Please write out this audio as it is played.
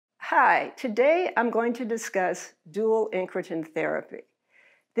Hi, today I'm going to discuss dual incretin therapy.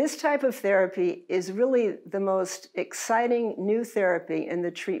 This type of therapy is really the most exciting new therapy in the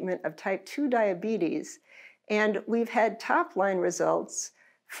treatment of type 2 diabetes, and we've had top-line results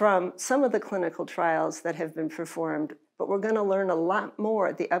from some of the clinical trials that have been performed, but we're going to learn a lot more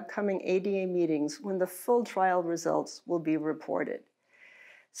at the upcoming ADA meetings when the full trial results will be reported.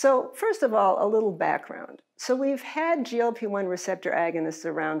 So first of all, a little background. So we've had GLP-1 receptor agonists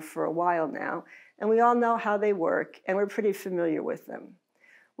around for a while now, and we all know how they work, and we're pretty familiar with them.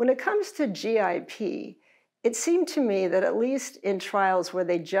 When it comes to GIP, it seemed to me that at least in trials where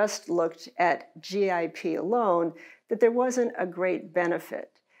they just looked at GIP alone, that there wasn't a great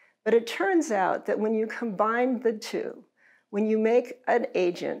benefit. But it turns out that when you combine the two, when you make an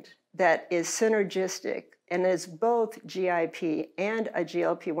agent that is synergistic and is both GIP and a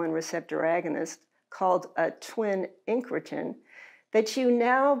GLP-1 receptor agonist called a twin incretin, that you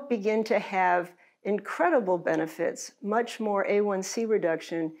now begin to have incredible benefits, much more A1C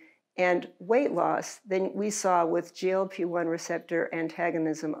reduction and weight loss than we saw with GLP-1 receptor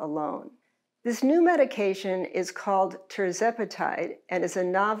antagonism alone. This new medication is called Tirzepatide and is a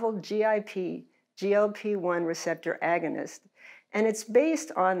novel GIP, GLP-1 receptor agonist, and it's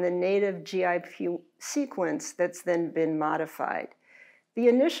based on the native GIP sequence that's then been modified. The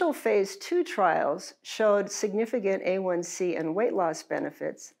initial phase 2 trials showed significant A1C and weight loss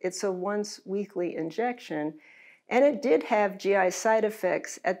benefits. It's a once-weekly injection, and it did have GI side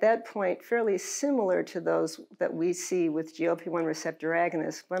effects at that point fairly similar to those that we see with GLP-1 receptor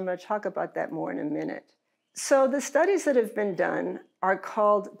agonists, but I'm going to talk about that more in a minute. So the studies that have been done are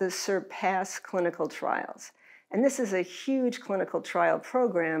called the SURPASS clinical trials. And this is a huge clinical trial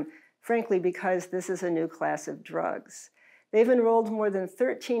program, frankly, because this is a new class of drugs. They've enrolled more than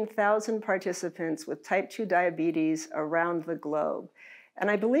 13,000 participants with type 2 diabetes around the globe. And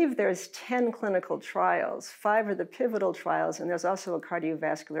I believe there's 10 clinical trials. 5 are the pivotal trials, and there's also a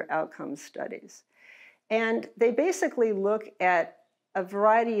cardiovascular outcomes studies. And they basically look at a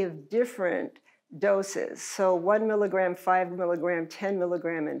variety of different doses. So 1 milligram, 5 milligram, 10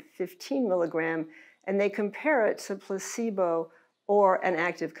 milligram, and 15 milligram, and they compare it to placebo or an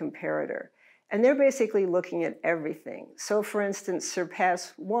active comparator. And they're basically looking at everything. So for instance,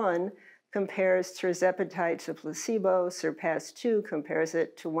 SURPASS-1 compares tirzepatide to placebo. SURPASS-2 compares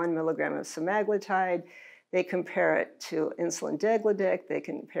it to 1 milligram of semaglutide. They compare it to insulin degludec. They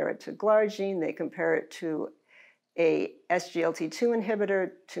compare it to glargine. They compare it to a SGLT2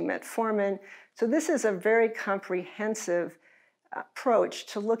 inhibitor, to metformin. So this is a very comprehensive approach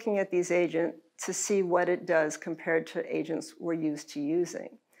to looking at these agents to see what it does compared to agents we're used to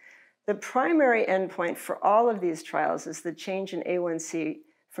using. The primary endpoint for all of these trials is the change in A1C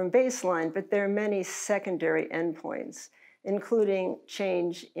from baseline, but there are many secondary endpoints, including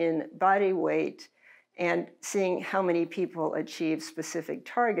change in body weight and seeing how many people achieve specific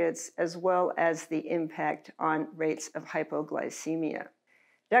targets, as well as the impact on rates of hypoglycemia.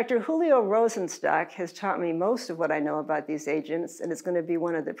 Dr. Julio Rosenstock has taught me most of what I know about these agents, and is going to be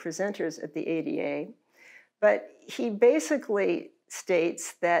one of the presenters at the ADA. But he basically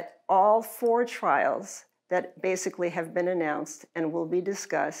states that all 4 trials that basically have been announced and will be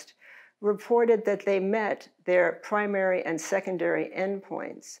discussed reported that they met their primary and secondary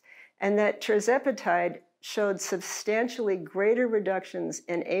endpoints, and that tirzepatide showed substantially greater reductions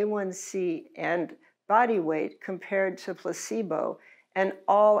in A1C and body weight compared to placebo and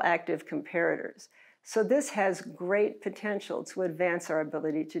all active comparators. So this has great potential to advance our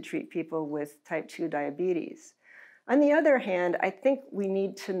ability to treat people with type 2 diabetes. On the other hand, I think we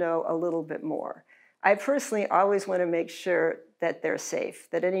need to know a little bit more. I personally always want to make sure that they're safe,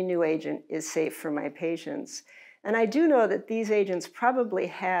 that any new agent is safe for my patients. And I do know that these agents probably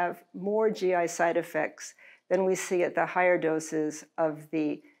have more GI side effects than we see at the higher doses of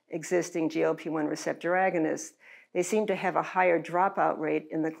the existing GLP-1 receptor agonists. They seem to have a higher dropout rate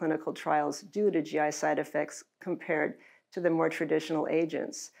in the clinical trials due to GI side effects compared to the more traditional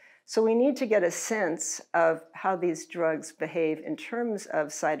agents. So we need to get a sense of how these drugs behave in terms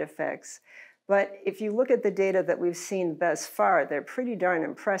of side effects. But if you look at the data that we've seen thus far, they're pretty darn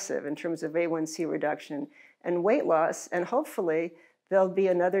impressive in terms of A1C reduction and weight loss, and hopefully they'll be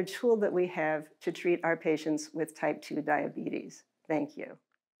another tool that we have to treat our patients with type 2 diabetes. Thank you.